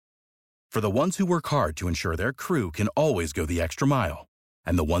For the ones who work hard to ensure their crew can always go the extra mile,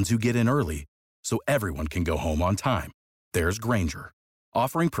 and the ones who get in early so everyone can go home on time, there's Grainger,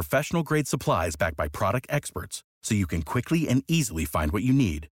 offering professional-grade supplies backed by product experts so you can quickly and easily find what you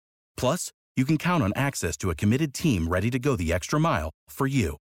need. Plus, you can count on access to a committed team ready to go the extra mile for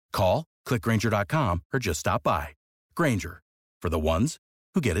you. Call, click Grainger.com, or just stop by. Grainger, for the ones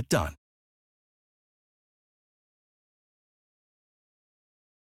who get it done.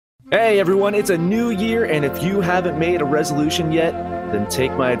 Hey everyone, it's a new year, and if you haven't made a resolution yet, then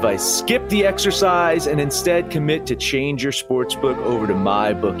take my advice. Skip the exercise and instead commit to change your sportsbook over to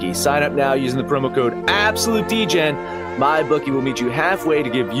MyBookie. Sign up now using the promo code AbsoluteDGen. MyBookie will meet you halfway to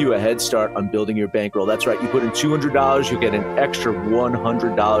give you a head start on building your bankroll. That's right, you put in $200, you'll get an extra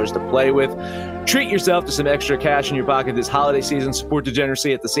 $100 to play with. Treat yourself to some extra cash in your pocket this holiday season. Support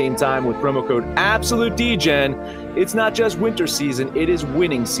degeneracy at the same time with promo code AbsoluteDGen. It's not just winter season, it is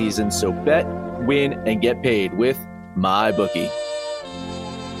winning season. So bet, win, and get paid with MyBookie.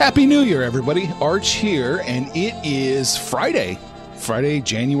 Happy New Year, everybody. Arch here, and it is Friday,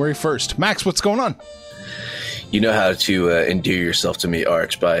 January 1st. Max, what's going on? You know how to endear yourself to me,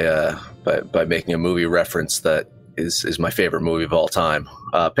 Arch, by making a movie reference that is my favorite movie of all time.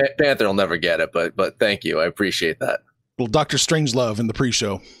 Panther will never get it, but thank you. I appreciate that. Well, Dr. Strangelove in the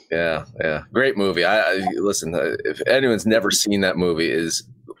pre-show. Yeah. Great movie. Listen, if anyone's never seen that movie, is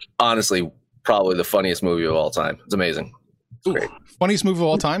honestly probably the funniest movie of all time. It's amazing. It's great. Funniest movie of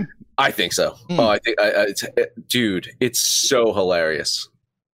all time? I think so. Oh, dude, it's so hilarious.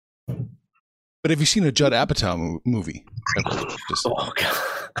 But have you seen a Judd Apatow movie? Oh, God.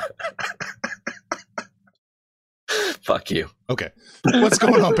 Fuck you. Okay. What's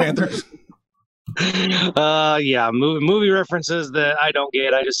going on, Panther? Yeah, movie references that I don't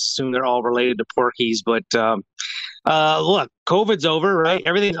get. I just assume they're all related to Porky's. But look, COVID's over, right?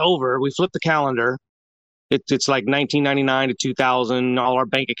 Everything's over. We flipped the calendar. It's like 1999 to 2000. All our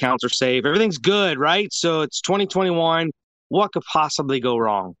bank accounts are safe. Everything's good, right? So it's 2021. What could possibly go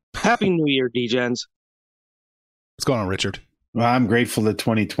wrong? Happy New Year, D-Gens. What's going on, Richard? Well, I'm grateful that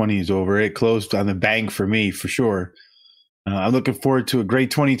 2020 is over. It closed on the bang for me, for sure. I'm looking forward to a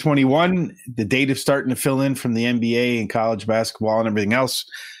great 2021. The data's starting to fill in from the NBA and college basketball and everything else,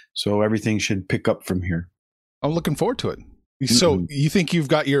 so everything should pick up from here. I'm looking forward to it. So you think you've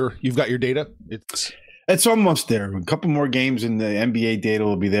got your data? It's almost there. A couple more games and the NBA data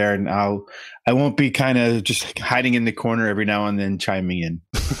will be there, and I won't be kind of just hiding in the corner every now and then chiming in.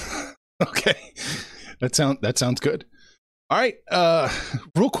 Okay, that sounds good. All right,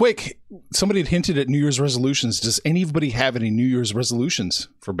 real quick, somebody had hinted at New Year's resolutions. Does anybody have any New Year's resolutions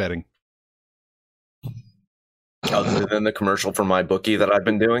for betting? Other than the commercial for MyBookie that I've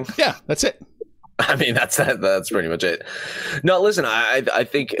been doing? Yeah, that's it. I mean, that's pretty much it. No, listen, I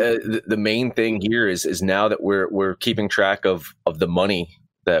think the main thing here is now that we're keeping track of the money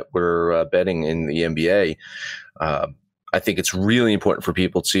that we're betting in the NBA. I think it's really important for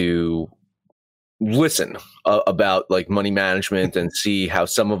people to listen about like money management and see how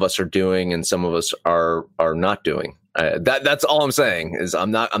some of us are doing and some of us are not doing. That's all I'm saying. Is I'm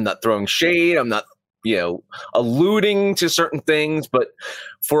not throwing shade. I'm not alluding to certain things, but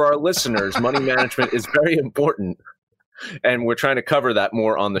for our listeners, money management is very important, and we're trying to cover that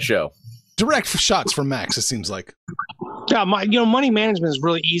more on the show. Direct shots from Max, it seems like. Yeah, money management is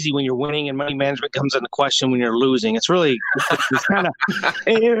really easy when you're winning, and money management comes into question when you're losing. It's really,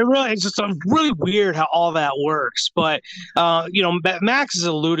 it's just really weird how all that works. But Max has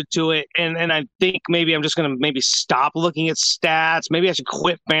alluded to it, and I think maybe I'm just going to stop looking at stats. Maybe I should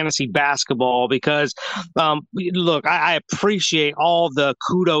quit fantasy basketball because, look, I appreciate all the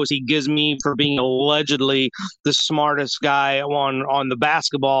kudos he gives me for being allegedly the smartest guy on the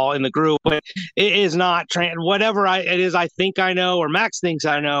basketball in the group, but it is not whatever it is I think I know, or Max thinks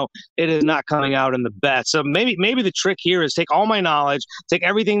I know, it is not coming out in the bet. So maybe the trick here is take all my knowledge, take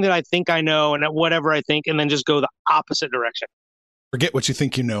everything that I think I know and whatever I think, and then just go the opposite direction. Forget what you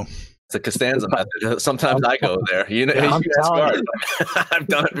think you know. It's a Costanza method. Sometimes I go there. I've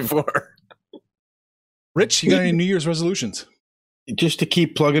done it before. Rich, you got any New Year's resolutions? Just to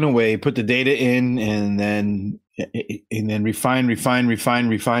keep plugging away, put the data in, and then refine,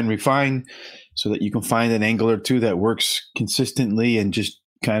 so that you can find an angle or two that works consistently, and just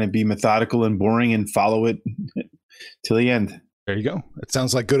kind of be methodical and boring and follow it till the end. There you go. That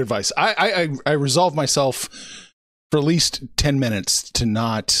sounds like good advice. I resolve myself for at least 10 minutes to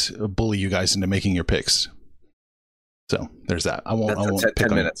not bully you guys into making your picks. So there's that. I won't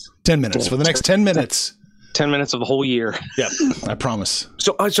 10 minutes. 10 minutes. For the next 10 minutes, 10 minutes of the whole year. Yep, I promise.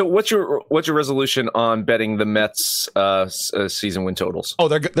 So what's your resolution on betting the Mets season win totals? Oh,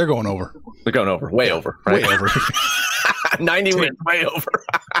 they're going over. They're going over, way over, right? Way over. 90 wins, way over.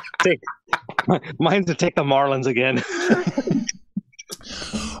 Mine's to take the Marlins again.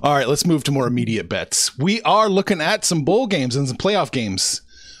 All right, let's move to more immediate bets. We are looking at some bowl games and some playoff games.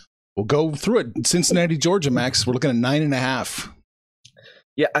 We'll go through it. Cincinnati, Georgia, Max. We're looking at 9.5.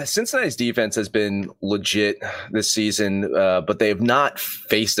 Yeah, Cincinnati's defense has been legit this season, but they have not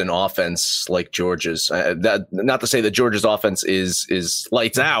faced an offense like Georgia's. Not to say that Georgia's offense is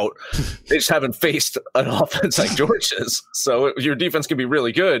lights out. They just haven't faced an offense like Georgia's. So your defense can be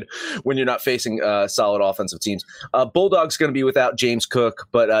really good when you're not facing solid offensive teams. Bulldogs going to be without James Cook,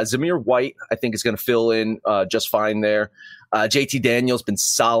 but Zamir White, I think, is going to fill in just fine there. JT Daniels been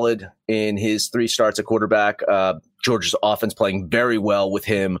solid in his 3 starts at quarterback. Georgia's offense playing very well with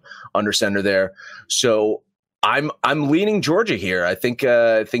him under center there. So I'm leaning Georgia here. I think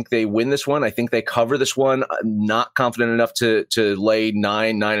they win this one. I think they cover this one. I'm not confident enough to lay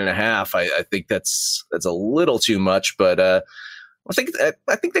 9.5. I think that's a little too much, but I think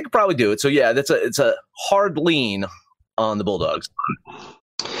they could probably do it. So yeah, it's a hard lean on the Bulldogs.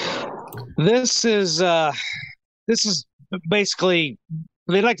 This is basically,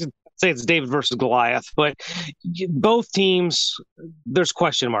 they like to say it's David versus Goliath, but both teams, there's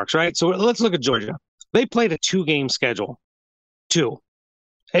question marks, right? So let's look at Georgia. They played a 2-game schedule. 2.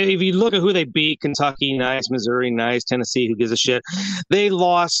 And if you look at who they beat, Kentucky, nice. Missouri, nice. Tennessee, who gives a shit? They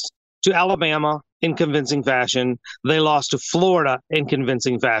lost to Alabama in convincing fashion. They lost to Florida in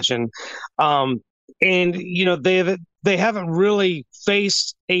convincing fashion. And, you know, they haven't really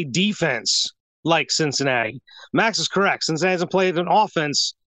faced a defense like Cincinnati. Max is correct. Cincinnati hasn't played an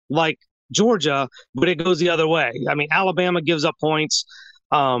offense like Georgia, but it goes the other way. I mean, Alabama gives up points.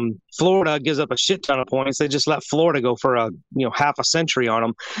 Florida gives up a shit ton of points. They just let Florida go for half a century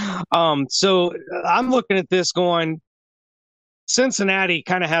on them. So I'm looking at this going, Cincinnati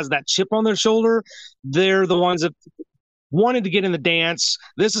kind of has that chip on their shoulder. They're the ones that wanted to get in the dance.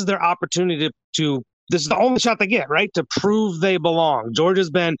 This is their opportunity to this is the only shot they get, right? To prove they belong. Georgia's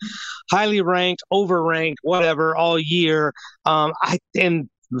been highly ranked, overranked, whatever, all year. And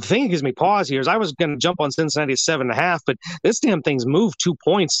the thing that gives me pause here is I was going to jump on Cincinnati at 7.5, but this damn thing's moved 2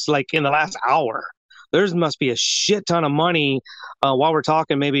 points like in the last hour. There must be a shit ton of money while we're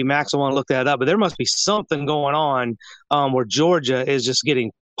talking. Maybe Max will want to look that up, but there must be something going on where Georgia is just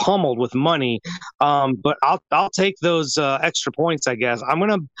getting pummeled with money. But I'll take those extra points, I guess.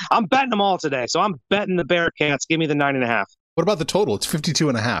 I'm betting them all today. So I'm betting the Bearcats. Give me the 9.5. What about the total? It's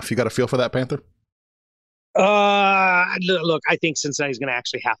 52.5. You got a feel for that, Panther? Look, I think Cincinnati's going to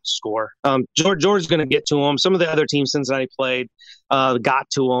actually have to score. Georgia's going to get to them. Some of the other teams Cincinnati played got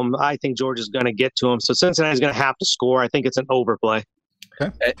to them. I think Georgia's going to get to them. So Cincinnati's going to have to score. I think it's an overplay.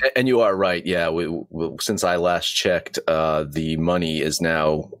 Okay. And you are right. Yeah. Since I last checked, the money is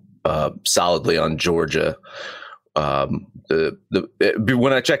now solidly on Georgia. When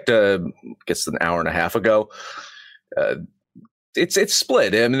I checked, I guess an hour and a half ago, it's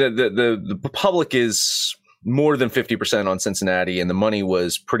split. I mean, the public is more than 50% on Cincinnati, and the money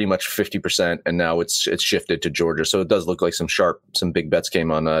was pretty much 50%, and now it's shifted to Georgia. So it does look like some big bets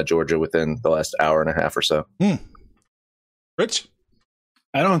came on Georgia within the last hour and a half or so. Rich?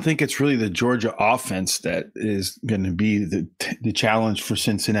 I don't think it's really the Georgia offense that is going to be the challenge for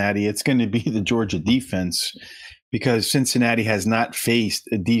Cincinnati. It's going to be the Georgia defense, because Cincinnati has not faced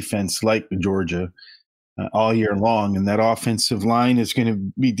a defense like Georgia all year long. And that offensive line is going to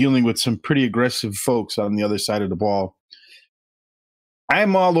be dealing with some pretty aggressive folks on the other side of the ball. I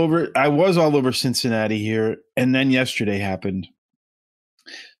was all over Cincinnati here. And then yesterday happened.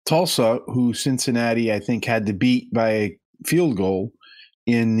 Tulsa, who Cincinnati, I think, had to beat by a field goal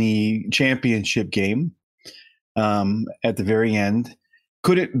in the championship game at the very end,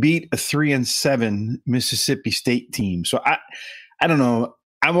 couldn't beat a 3-7 Mississippi State team. So I don't know.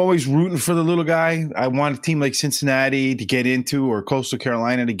 I'm always rooting for the little guy. I want a team like Cincinnati to get into, or Coastal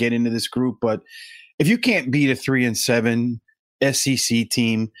Carolina to get into this group. But if you can't beat a 3-7 SEC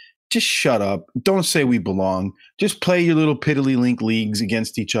team, just shut up. Don't say we belong. Just play your little piddly link leagues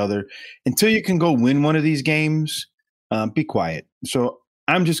against each other until you can go win one of these games. Be quiet. So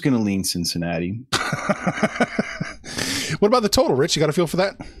I'm just going to lean Cincinnati. What about the total, Rich? You got a feel for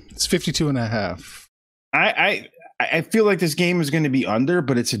that? It's 52.5. I feel like this game is going to be under,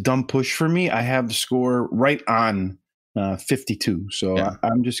 but it's a dumb push for me. I have the score right on 52. So yeah.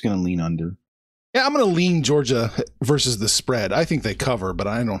 I'm just going to lean under. Yeah, I'm going to lean Georgia versus the spread. I think they cover, but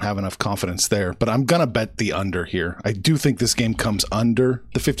I don't have enough confidence there. But I'm going to bet the under here. I do think this game comes under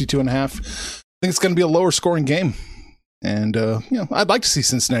the 52.5. think it's going to be a lower scoring game. And, I'd like to see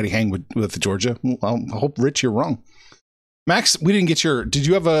Cincinnati hang with Georgia. I hope, Rich, you're wrong. Max, we didn't get did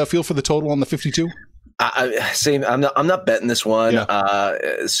you have a feel for the total on the 52? Same. I'm not betting this one. Yeah.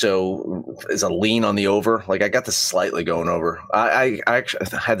 So is a lean on the over. Like I got this slightly going over. I actually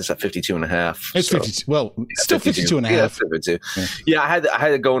had this at 52.5. It's 52. Well, still 52.5. Yeah, 52. Yeah, I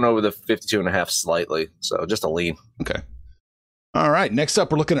had it going over the 52.5 slightly. So just a lean. Okay. All right. Next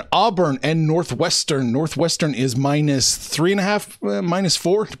up, we're looking at Auburn and Northwestern. Northwestern is -3.5,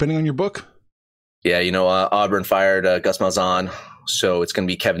 -4, depending on your book. Yeah, Auburn fired Gus Malzahn, so it's going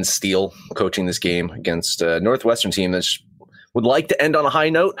to be Kevin Steele coaching this game against a Northwestern team that would like to end on a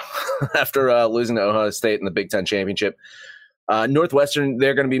high note after losing to Ohio State in the Big Ten championship. Northwestern,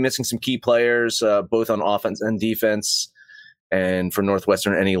 they're going to be missing some key players, both on offense and defense. And for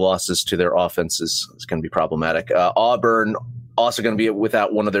Northwestern, any losses to their offense is going to be problematic. Auburn also going to be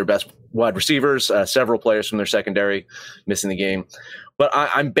without one of their best wide receivers, several players from their secondary missing the game. But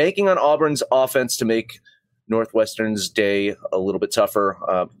I'm banking on Auburn's offense to make Northwestern's day a little bit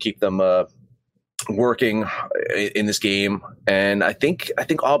tougher, keep them working in this game. And I think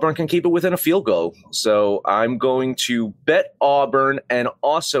Auburn can keep it within a field goal. So I'm going to bet Auburn and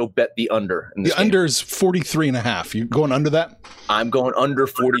also bet the under. In this game. Under is 43.5. You going under that? I'm going under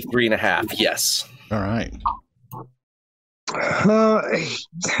 43.5. Yes. All right.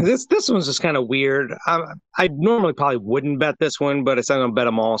 This one's just kind of weird. I normally probably wouldn't bet this one, but I'm going to bet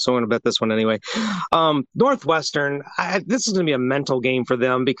them all, so I'm going to bet this one anyway. Northwestern, this is going to be a mental game for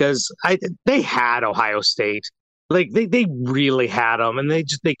them because they had Ohio State. Like they really had them, and they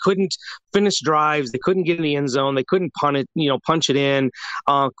couldn't finish drives. They couldn't get in the end zone. They couldn't punch it in.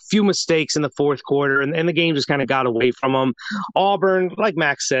 Few mistakes in the fourth quarter, and the game just kind of got away from them. Auburn, like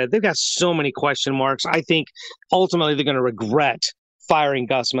Max said, they've got so many question marks. I think ultimately they're going to regret firing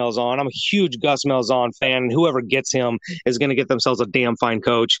Gus Malzahn. I'm a huge Gus Malzahn fan. Whoever gets him is going to get themselves a damn fine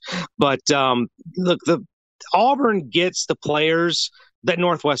coach. But look, the Auburn gets the players that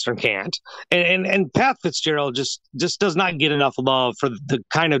Northwestern can't. And Pat Fitzgerald just does not get enough love for the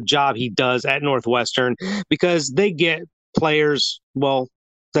kind of job he does at Northwestern because they get players,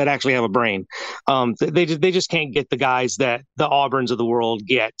 that actually have a brain. They just can't get the guys that the Auburns of the world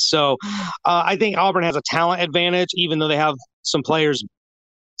get. So I think Auburn has a talent advantage, even though they have some players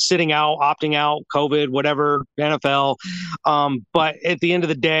sitting out, opting out, COVID, whatever, NFL. But at the end of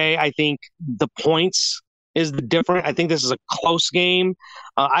the day, I think the points is the different. I think this is a close game.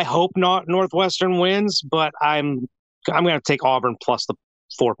 I hope not Northwestern wins, but I'm going to take Auburn plus the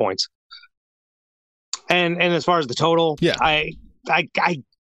 4 points. And as far as the total, yeah,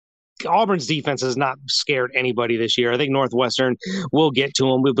 Auburn's defense has not scared anybody this year. I think Northwestern will get to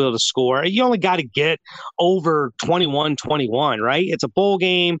them. We'll be able to score. You only got to get over 21-21, right? It's a bowl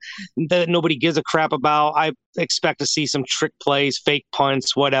game that nobody gives a crap about. I expect to see some trick plays, fake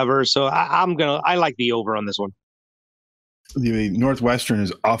punts, whatever. So I like the over on this one. The Northwestern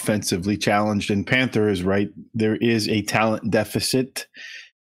is offensively challenged, and Panther is right. There is a talent deficit.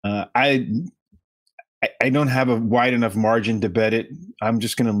 I don't have a wide enough margin to bet it. I'm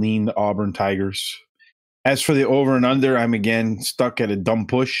just going to lean the Auburn Tigers. As for the over and under, I'm again stuck at a dumb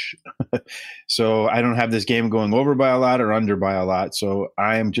push. So I don't have this game going over by a lot or under by a lot. So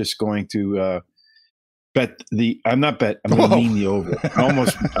I am just going to I'm going to lean the over.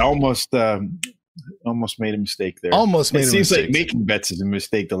 I almost made a mistake there. It seems like making bets is a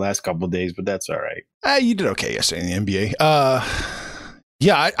mistake the last couple of days, but that's all right. You did okay yesterday in the NBA.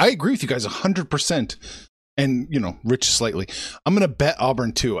 Yeah, I agree with you guys 100%. And, Rich slightly. I'm going to bet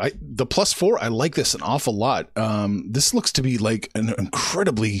Auburn too. The +4, I like this an awful lot. This looks to be like an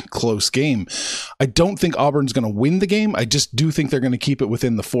incredibly close game. I don't think Auburn's going to win the game. I just do think they're going to keep it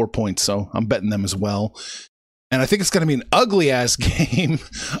within the 4 points. So I'm betting them as well. And I think it's going to be an ugly ass game.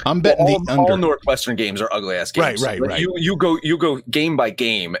 I'm betting the under. All Northwestern games are ugly ass games. Right. You go game by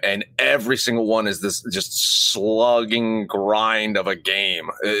game, and every single one is this just slugging grind of a game.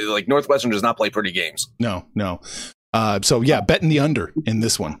 Like Northwestern does not play pretty games. No. So yeah, betting the under in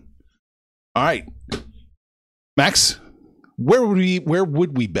this one. All right, Max, where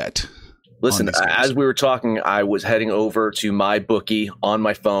would we bet? Listen, as we were talking, I was heading over to my bookie on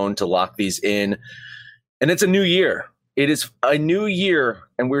my phone to lock these in. And it's a new year. It is a new year.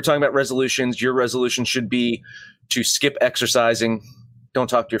 And we were talking about resolutions. Your resolution should be to skip exercising. Don't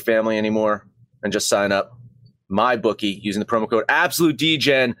talk to your family anymore and just sign up. MyBookie using the promo code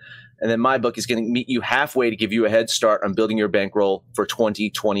AbsoluteDGen. And then MyBookie is going to meet you halfway to give you a head start on building your bankroll for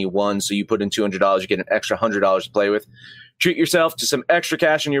 2021. So you put in $200, you get an extra $100 to play with. Treat yourself to some extra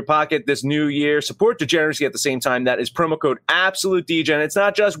cash in your pocket this new year. Support degeneracy at the same time. That is promo code AbsoluteDegen. It's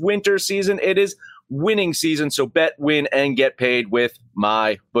not just winter season, it is winning season. So bet, win, and get paid with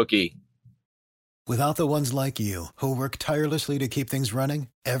MyBookie. Without the ones like you, who work tirelessly to keep things running,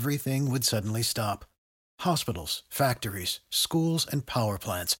 everything would suddenly stop. Hospitals, factories, schools, and power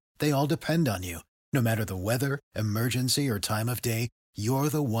plants, they all depend on you. No matter the weather, emergency, or time of day, you're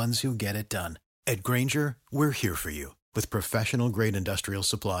the ones who get it done. At Grainger, we're here for you with professional-grade industrial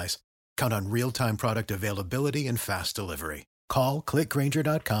supplies. Count on real-time product availability and fast delivery. Call, click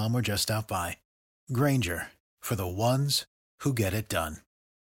Grainger.com, or just stop by. Grainger, for the ones who get it done.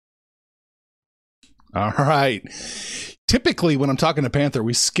 All right. Typically, when I'm talking to Panther,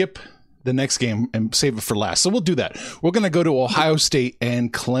 we skip the next game and save it for last. So we'll do that. We're going to go to Ohio State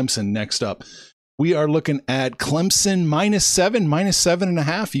and Clemson next up. We are looking at Clemson -7,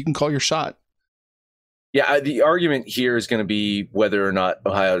 -7.5. You can call your shot. Yeah, the argument here is going to be whether or not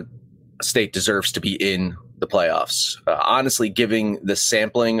Ohio State deserves to be in the playoffs. Honestly, giving the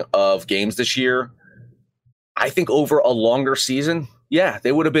sampling of games this year, I think over a longer season, yeah,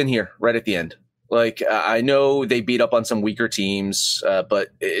 they would have been here right at the end. Like, I know they beat up on some weaker teams, but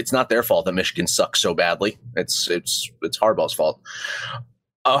it's not their fault that Michigan sucks so badly. It's Harbaugh's fault.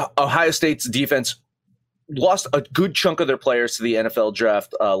 Ohio State's defense lost a good chunk of their players to the NFL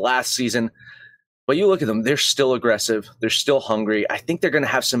draft last season. But you look at them, they're still aggressive. They're still hungry. I think they're going to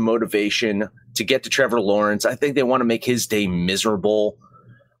have some motivation to get to Trevor Lawrence. I think they want to make his day miserable.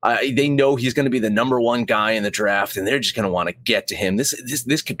 They know he's going to be the number one guy in the draft, and they're just going to want to get to him.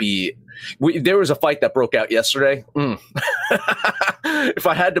 This could be – there was a fight that broke out yesterday. If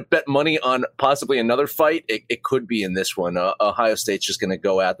I had to bet money on possibly another fight, it could be in this one. Ohio State's just going to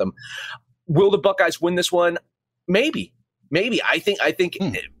go at them. Will the Buckeyes win this one? Maybe. I think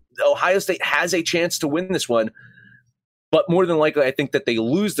Ohio State has a chance to win this one, but more than likely, I think that they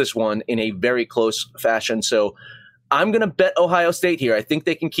lose this one in a very close fashion. So I'm going to bet Ohio State here. I think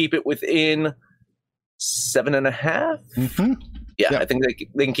they can keep it within 7.5. Mm-hmm. Yeah, I think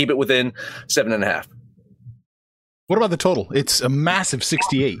they can keep it within 7.5. What about the total? It's a massive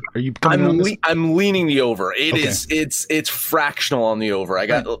 68. Are you coming on this? I'm leaning the over. It's fractional on the over. I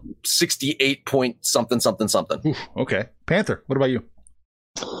got 68 point something. Oof, okay. Panther, what about you?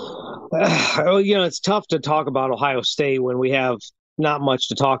 It's tough to talk about Ohio State when we have not much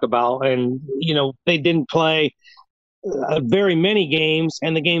to talk about. And, they didn't play very many games,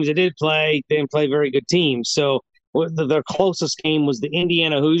 and the games they did play, they didn't play very good teams. So their closest game was the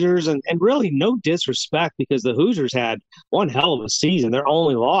Indiana Hoosiers, and really no disrespect because the Hoosiers had one hell of a season. Their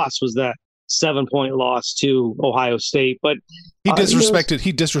only loss was that 7-point loss to Ohio State. But he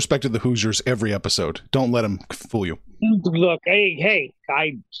disrespected the Hoosiers every episode. Don't let him fool you. Look, hey,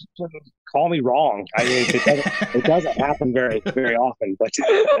 I call me wrong. It doesn't happen very, very often, but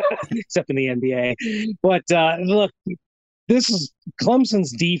except in the NBA. But look, this is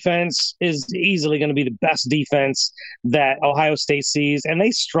Clemson's defense is easily going to be the best defense that Ohio State sees, and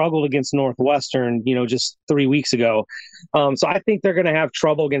they struggled against Northwestern, just 3 weeks ago. So I think they're going to have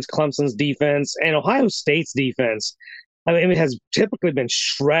trouble against Clemson's defense and Ohio State's defense. I mean, it has typically been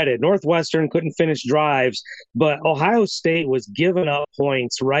shredded. Northwestern couldn't finish drives, but Ohio State was giving up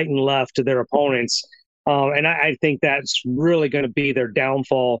points right and left to their opponents. And I think that's really going to be their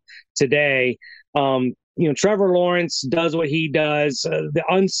downfall today. Trevor Lawrence does what he does. The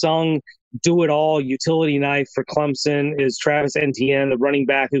unsung do-it-all utility knife for Clemson is Travis Etienne, the running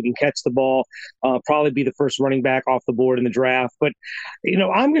back who can catch the ball, probably be the first running back off the board in the draft. But,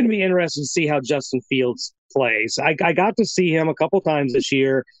 I'm going to be interested to see how Justin Fields plays. I got to see him a couple times this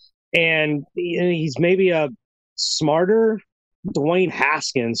year, and he's maybe a smarter Dwayne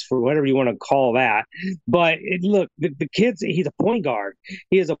Haskins, for whatever you want to call that. But look, the kid's, he's a point guard.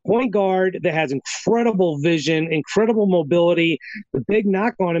 He is a point guard that has incredible vision, incredible mobility. The big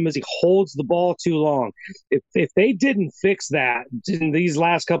knock on him is he holds the ball too long. If they didn't fix that in these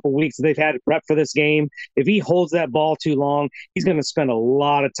last couple of weeks they've had to prep for this game, if he holds that ball too long, he's going to spend a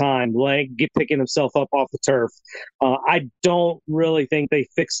lot of time picking himself up off the turf. I don't really think they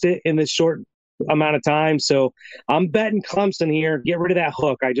fixed it in this short amount of time. So I'm betting Clemson here. Get rid of that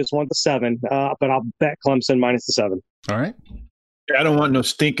hook. I just want the 7, but I'll bet Clemson minus the 7. All right. I don't want no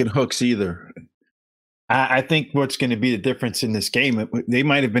stinking hooks either. I think what's going to be the difference in this game, they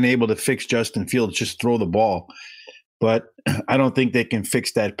might have been able to fix Justin Fields, just throw the ball. But I don't think they can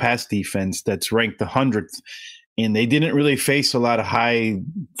fix that pass defense that's ranked 100th. And they didn't really face a lot of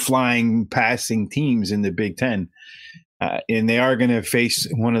high-flying passing teams in the Big Ten. And they are going to face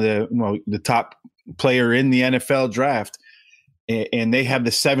one of the top player in the NFL draft. and they have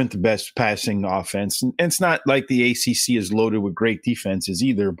the 7th best passing offense. And it's not like the ACC is loaded with great defenses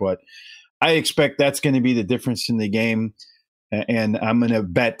either, but I expect that's going to be the difference in the game. And I'm going to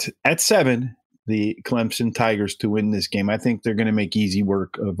bet at 7 the Clemson Tigers to win this game. I think they're going to make easy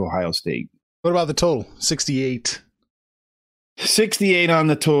work of Ohio State. What about the total? 68. 68 on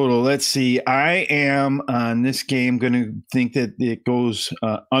the total. Let's see. I am on this game going to think that it goes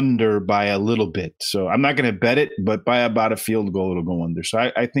under by a little bit. So I'm not going to bet it, but by about a field goal, it'll go under. So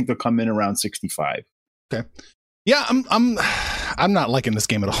I think they'll come in around 65. Okay. Yeah, I'm not liking this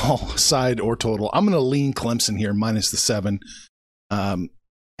game at all, side or total. I'm going to lean Clemson here, minus the 7.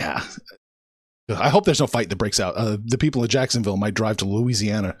 Yeah. I hope there's no fight that breaks out. The people of Jacksonville might drive to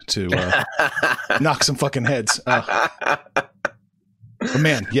Louisiana to knock some fucking heads. But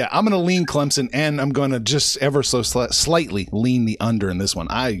man, yeah, I'm going to lean Clemson, and I'm going to just ever so slightly lean the under in this one.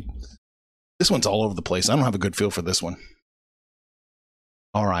 This one's all over the place. I don't have a good feel for this one.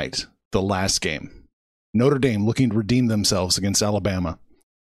 All right, the last game. Notre Dame looking to redeem themselves against Alabama.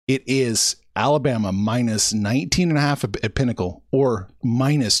 It is Alabama minus 19.5 at Pinnacle or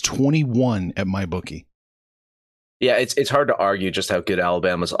minus 21 at MyBookie. Yeah, it's hard to argue just how good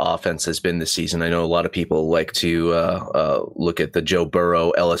Alabama's offense has been this season. I know a lot of people like to look at the Joe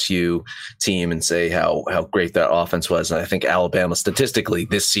Burrow LSU team and say how great that offense was. And I think Alabama statistically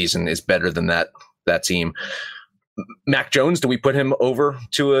this season is better than that team. Mac Jones, do we put him over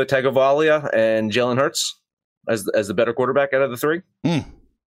Tua Tagovailoa and Jalen Hurts as the better quarterback out of the 3?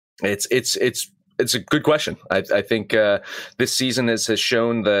 It's a good question. I think this season has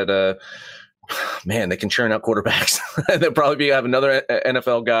shown that man, they can churn out quarterbacks. They'll probably have another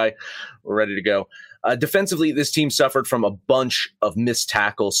NFL guy ready to go. Defensively, this team suffered from a bunch of missed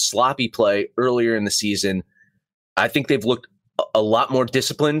tackles, sloppy play earlier in the season. I think they've looked a lot more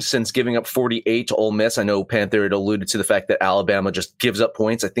disciplined since giving up 48 to Ole Miss. I know Panther had alluded to the fact that Alabama just gives up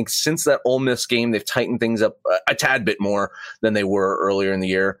points. I think since that Ole Miss game, they've tightened things up a tad bit more than they were earlier in the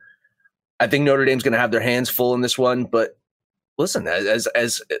year. I think Notre Dame's going to have their hands full in this one, but listen,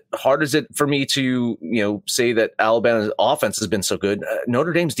 as hard as it for me to say that Alabama's offense has been so good,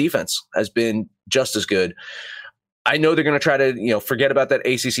 Notre Dame's defense has been just as good. I know they're going to try to forget about that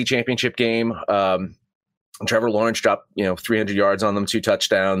ACC championship game. Trevor Lawrence dropped 300 yards on them, 2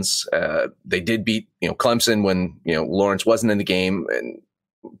 touchdowns. They did beat Clemson when Lawrence wasn't in the game, and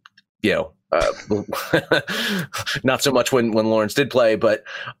not so much when Lawrence did play. But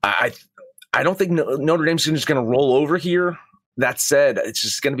I don't think Notre Dame's just going to roll over here. That said, it's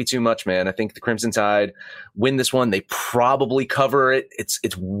just going to be too much, man. I think the Crimson Tide win this one. They probably cover it.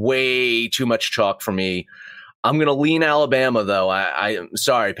 It's way too much chalk for me. I'm going to lean Alabama, though. I'm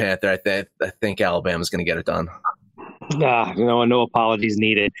sorry, Panther. I think Alabama's going to get it done. No apologies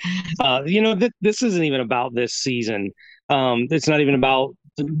needed. This isn't even about this season. It's not even about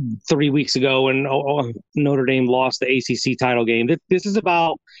 3 weeks ago when Notre Dame lost the ACC title game. This is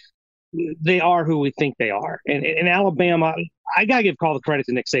about they are who we think they are. And in Alabama, I got to give all the credit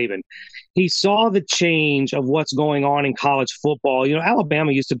to Nick Saban. He saw the change of what's going on in college football.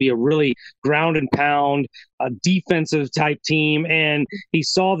 Alabama used to be a really ground and pound, defensive type team, and he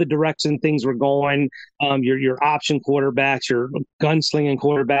saw the direction things were going. Your option quarterbacks, your gunslinging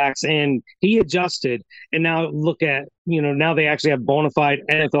quarterbacks, and he adjusted. And now look at now they actually have bona fide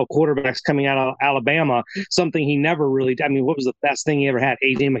NFL quarterbacks coming out of Alabama. Something he never really. I mean, what was the best thing he ever had?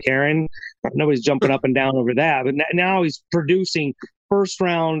 AJ McCarron. Nobody's jumping up and down over that, but now he's producing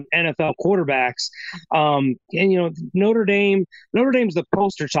first-round NFL quarterbacks. And Notre Dame's the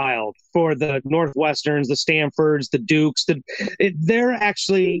poster child for the Northwesterns, the Stanfords, the Dukes.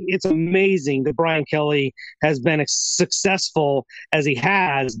 It's amazing that Brian Kelly has been as successful as he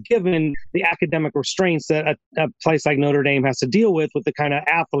has, given the academic restraints that a place like Notre Dame has to deal with the kind of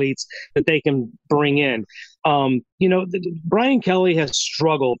athletes that they can bring in. Brian Kelly has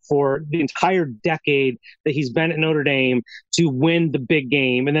struggled for the entire decade that he's been at Notre Dame to win the big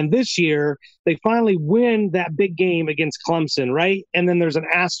game. And then this year, they finally win that big game against Clemson, right? And then there's an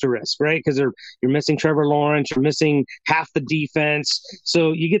asterisk, right? Because you're missing Trevor Lawrence, you're missing half the defense.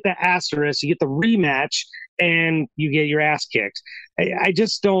 So you get that asterisk, you get the rematch, and you get your ass kicked. I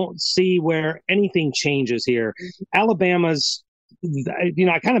just don't see where anything changes here. Alabama's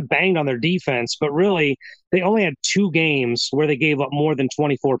I kind of banged on their defense, but really they only had 2 games where they gave up more than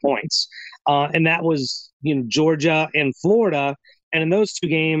 24 points. And that was, Georgia and Florida. And in those 2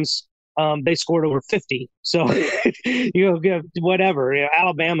 games, they scored over 50. So, whatever.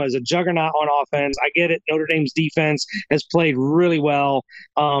 Alabama is a juggernaut on offense. I get it. Notre Dame's defense has played really well.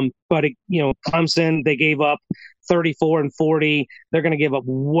 But Clemson, they gave up 34 and 40. They're going to give up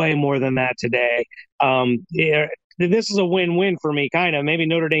way more than that today. this is a win-win for me, kind of. Maybe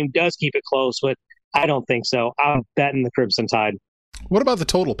Notre Dame does keep it close, but I don't think so. I'm betting the Crimson Tide. What about the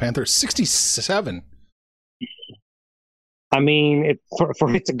total, Panther? 67. I mean,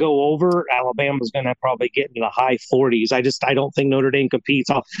 for it to go over, Alabama's going to probably get into the high 40s. I don't think Notre Dame competes.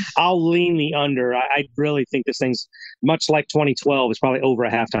 I'll lean the under. I really think this thing's much like 2012. It's probably over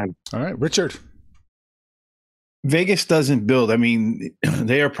at halftime. All right, Richard. Vegas doesn't build. I mean,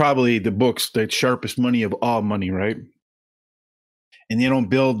 they are probably the books, the sharpest money of all money, right? And they don't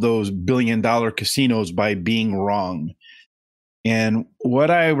build those billion-dollar casinos by being wrong. And what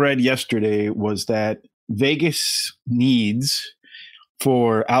I read yesterday was that Vegas needs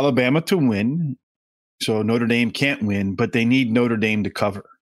for Alabama to win. So Notre Dame can't win, but they need Notre Dame to cover.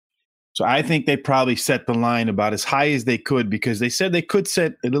 So I think they probably set the line about as high as they could, because they said they could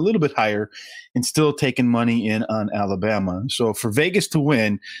set it a little bit higher and still taking money in on Alabama. So for Vegas to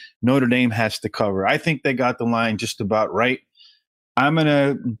win, Notre Dame has to cover. I think they got the line just about right. I'm going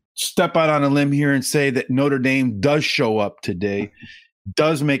to step out on a limb here and say that Notre Dame does show up today,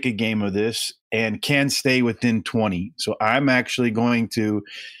 does make a game of this, and can stay within 20. So I'm actually going to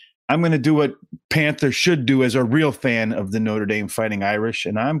do what Panther should do as a real fan of the Notre Dame Fighting Irish,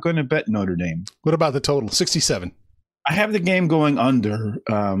 and I'm going to bet Notre Dame. What about the total? 67. I have the game going under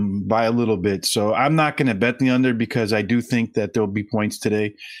by a little bit, so I'm not going to bet the under because I do think that there'll be points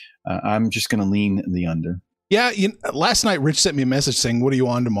today. I'm just going to lean the under. Yeah, last night Rich sent me a message saying, what are you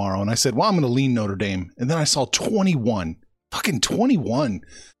on tomorrow? And I said, well, I'm going to lean Notre Dame. And then I saw 21. Fucking 21.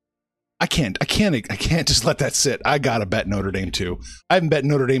 I can't just let that sit. I got to bet Notre Dame too. I haven't bet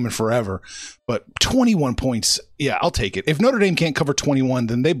Notre Dame in forever, but 21 points. Yeah, I'll take it. If Notre Dame can't cover 21,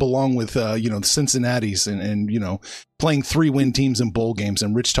 then they belong with, the Cincinnati's and playing 3-win teams in bowl games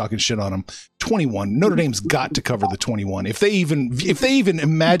and Rich talking shit on them. 21. Notre Dame's got to cover the 21. If they even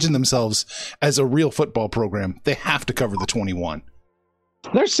imagine themselves as a real football program, they have to cover the 21.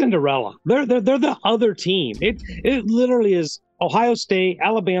 They're Cinderella. They're the other team. It literally is Ohio State,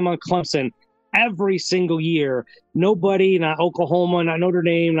 Alabama, Clemson every single year. Nobody, not Oklahoma, not Notre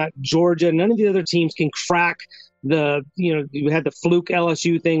Dame, not Georgia, none of the other teams can crack you had the fluke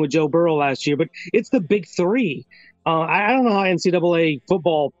LSU thing with Joe Burrow last year, but it's the big three. I don't know how NCAA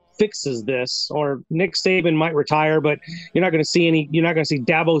football fixes this, or Nick Saban might retire, but you're not going to see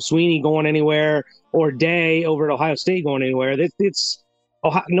Dabo Swinney going anywhere or Day over at Ohio State going anywhere.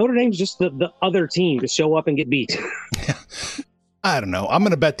 Notre Dame's just the other team to show up and get beat. I don't know. I'm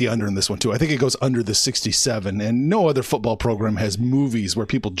going to bet the under in this one, too. I think it goes under the 67, and no other football program has movies where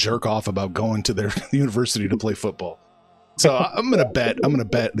people jerk off about going to their university to play football. So I'm going to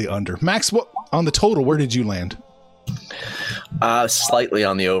bet the under. Max, what on the total, where did you land? Slightly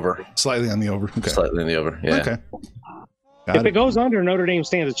on the over. Slightly on the over. Okay. Slightly on the over, yeah. Okay. If it goes under, Notre Dame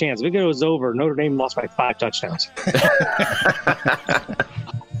stands a chance. If it goes over, Notre Dame lost by 5 touchdowns.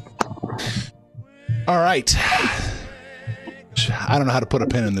 All right. I don't know how to put a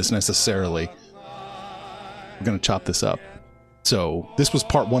pin in this necessarily. We're going to chop this up. So this was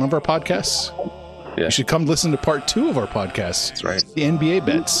part 1 of our podcasts. Yeah. You should come listen to part 2 of our podcast. That's right. The NBA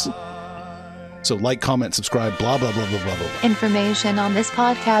bets. So like, comment, subscribe, blah, blah, blah, blah, blah, blah. Information on this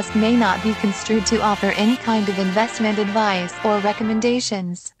podcast may not be construed to offer any kind of investment advice or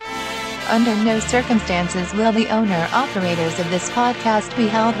recommendations. Under no circumstances will the owner-operators of this podcast be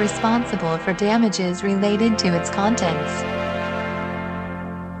held responsible for damages related to its contents.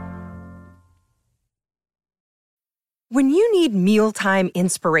 When you need mealtime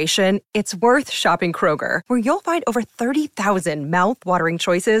inspiration, it's worth shopping Kroger, where you'll find over 30,000 mouth-watering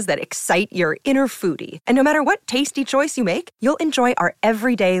choices that excite your inner foodie. And no matter what tasty choice you make, you'll enjoy our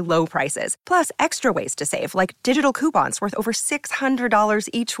everyday low prices, plus extra ways to save, like digital coupons worth over $600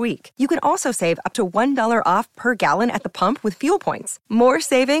 each week. You can also save up to $1 off per gallon at the pump with fuel points. More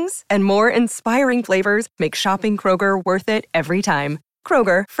savings and more inspiring flavors make shopping Kroger worth it every time.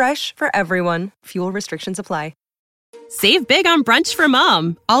 Kroger, fresh for everyone. Fuel restrictions apply. Save big on brunch for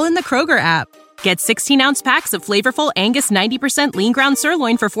mom, all in the Kroger app. Get 16-ounce packs of flavorful Angus 90% lean ground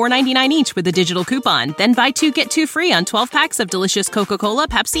sirloin for $4.99 each with a digital coupon. Then buy 2, get 2 free on 12 packs of delicious Coca-Cola,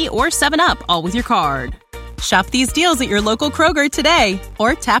 Pepsi, or 7-Up, all with your card. Shop these deals at your local Kroger today,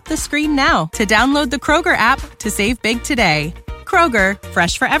 or tap the screen now to download the Kroger app to save big today. Kroger,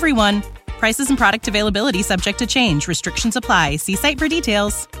 fresh for everyone. Prices and product availability subject to change. Restrictions apply. See site for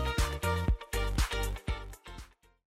details.